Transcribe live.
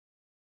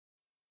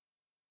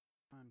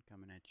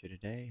coming at you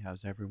today. How's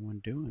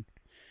everyone doing?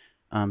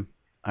 Um,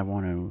 I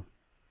want to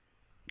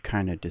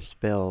kind of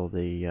dispel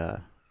the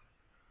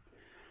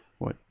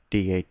what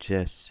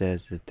DHS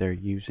says that they're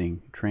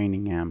using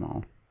training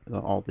ammo,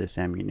 all this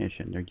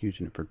ammunition. They're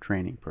using it for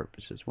training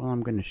purposes. Well,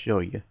 I'm going to show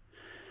you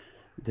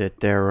that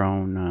their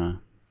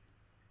own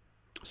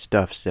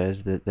stuff says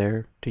that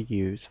they're to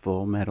use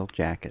full metal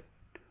jacket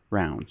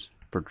rounds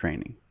for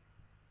training.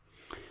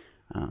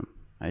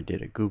 I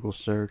did a Google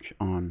search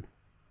on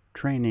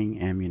training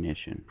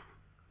ammunition,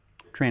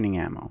 training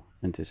ammo,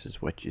 and this is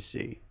what you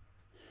see.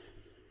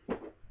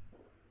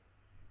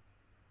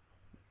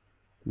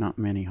 Not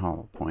many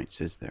hollow points,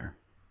 is there?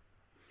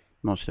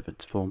 Most of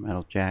it's full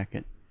metal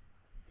jacket,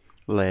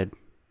 lead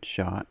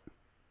shot,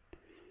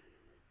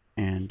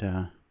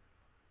 and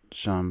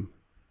some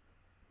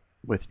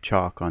with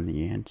chalk on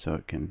the end so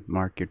it can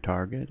mark your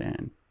target,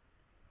 and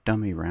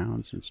dummy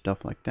rounds and stuff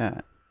like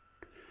that.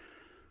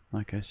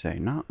 Like I say,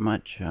 not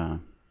much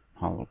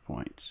hollow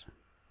points.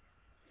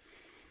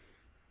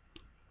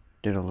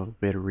 Did a little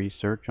bit of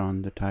research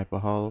on the type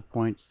of hollow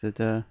points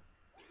that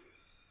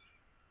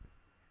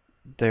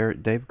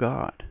they've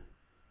got.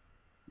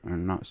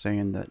 I'm not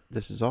saying that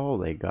this is all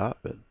they got,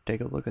 but take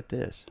a look at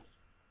this.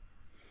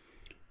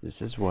 This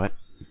is what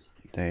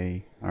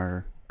they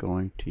are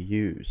going to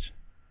use.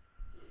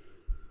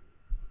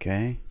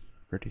 Okay,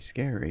 pretty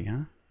scary,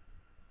 huh?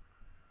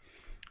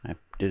 I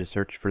did a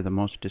search for the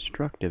most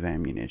destructive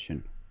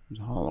ammunition. It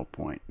was hollow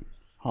point,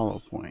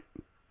 hollow point,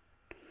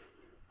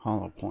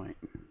 hollow point.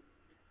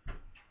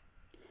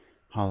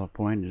 Hollow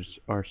points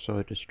are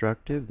so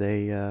destructive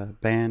they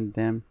banned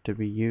them to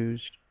be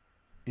used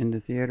in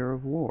the theater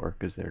of war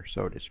because they're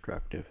so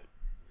destructive.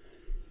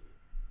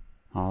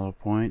 Hollow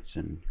points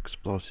and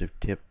explosive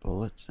tip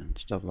bullets and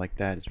stuff like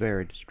that is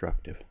very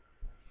destructive.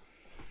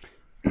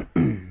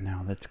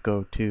 Now let's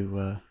go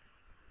to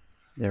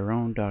their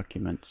own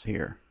documents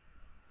here.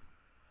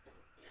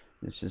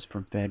 This is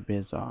from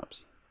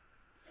FedBizOps.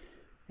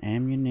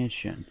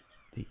 Ammunition.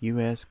 The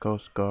U.S.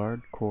 Coast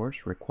Guard course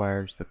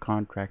requires the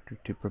contractor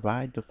to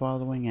provide the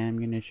following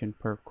ammunition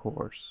per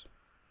course.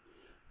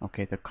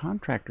 Okay, the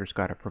contractor's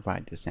got to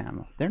provide this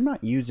ammo. They're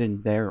not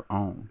using their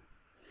own.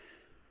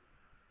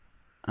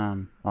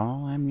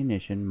 All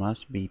ammunition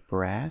must be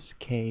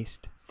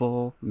brass-cased,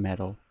 full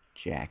metal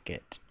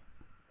jacket.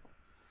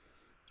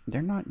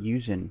 They're not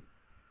using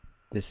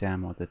this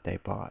ammo that they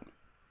bought.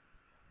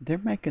 They're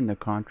making the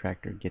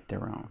contractor get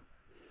their own.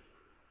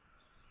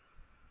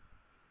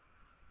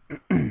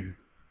 I'm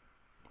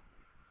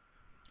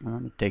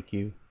going to take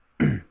you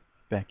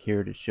back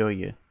here to show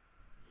you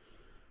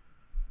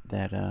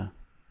that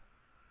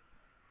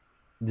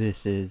this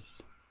is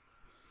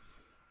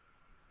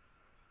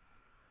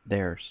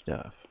their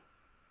stuff.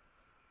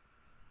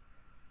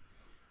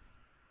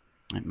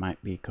 It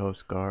might be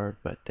Coast Guard,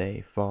 but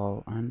they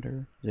fall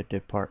under the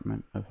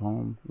Department of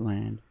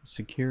Homeland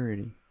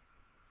Security.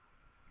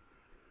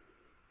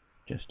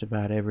 Just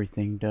about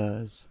everything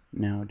does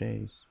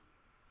nowadays.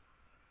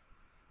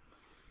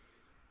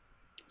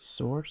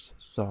 Source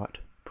sought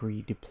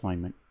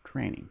pre-deployment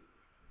training.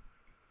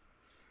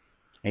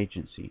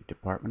 Agency,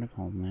 Department of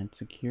Homeland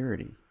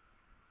Security.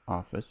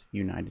 Office,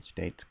 United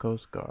States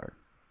Coast Guard.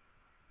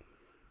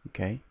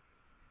 Okay,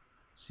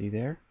 see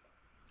there?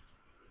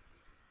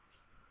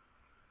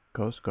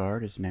 Coast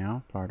Guard is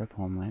now part of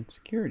Homeland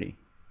Security.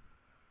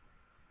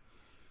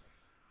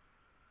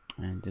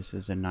 And this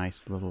is a nice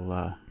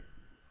little,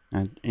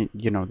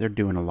 you know, they're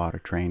doing a lot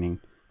of training.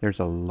 There's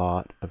a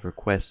lot of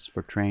requests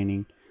for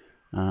training.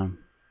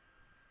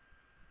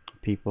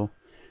 People,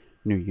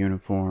 new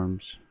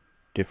uniforms,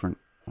 different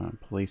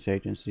police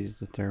agencies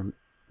that they're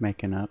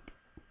making up.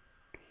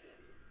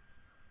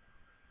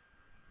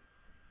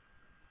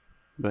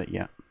 But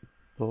yeah,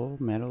 full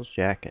metal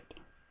jacket.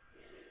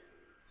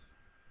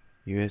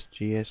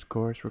 USGS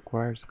course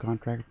requires the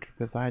contractor to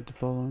provide the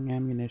following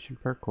ammunition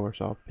per course.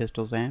 All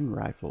pistols and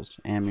rifles.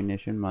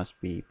 Ammunition must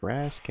be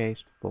brass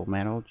cased, full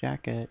metal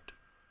jacket.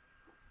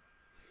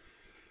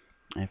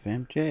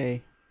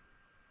 FMJ.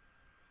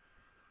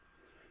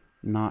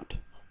 Not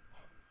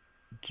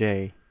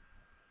JHP.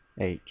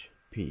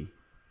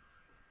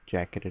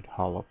 Jacketed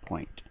hollow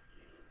point.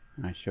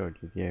 I showed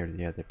you there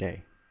the other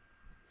day.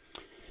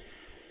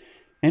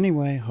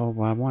 Anyway, I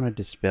want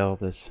to dispel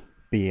this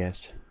BS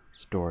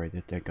story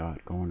that they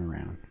got going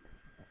around.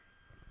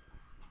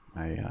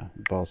 I've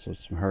also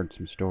heard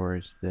some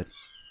stories that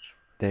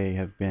they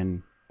have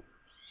been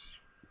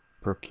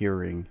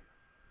procuring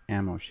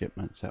ammo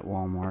shipments at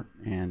Walmart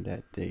and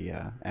at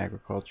the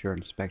agriculture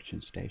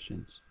inspection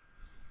stations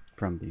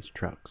from these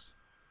trucks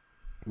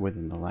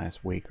within the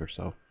last week or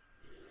so.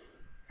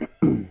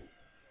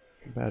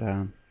 But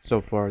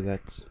so far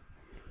that's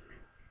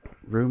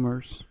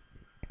rumors,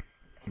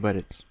 but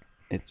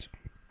it's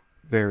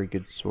very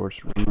good source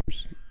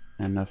rumors,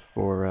 enough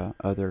for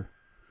other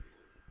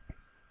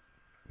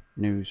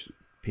news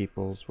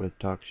peoples with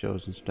talk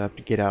shows and stuff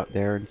to get out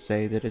there and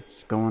say that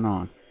it's going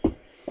on.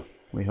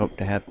 We hope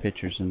to have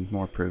pictures and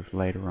more proof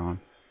later on.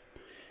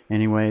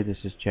 Anyway,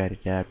 this is Chatty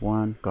Dad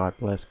 1. God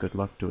bless. Good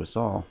luck to us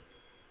all.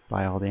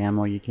 Buy all the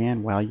ammo you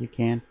can while you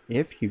can,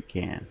 if you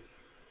can.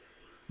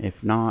 If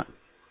not,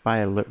 buy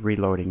a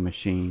reloading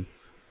machine.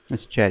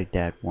 It's Chatty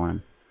Dad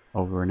 1,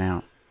 over and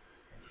out.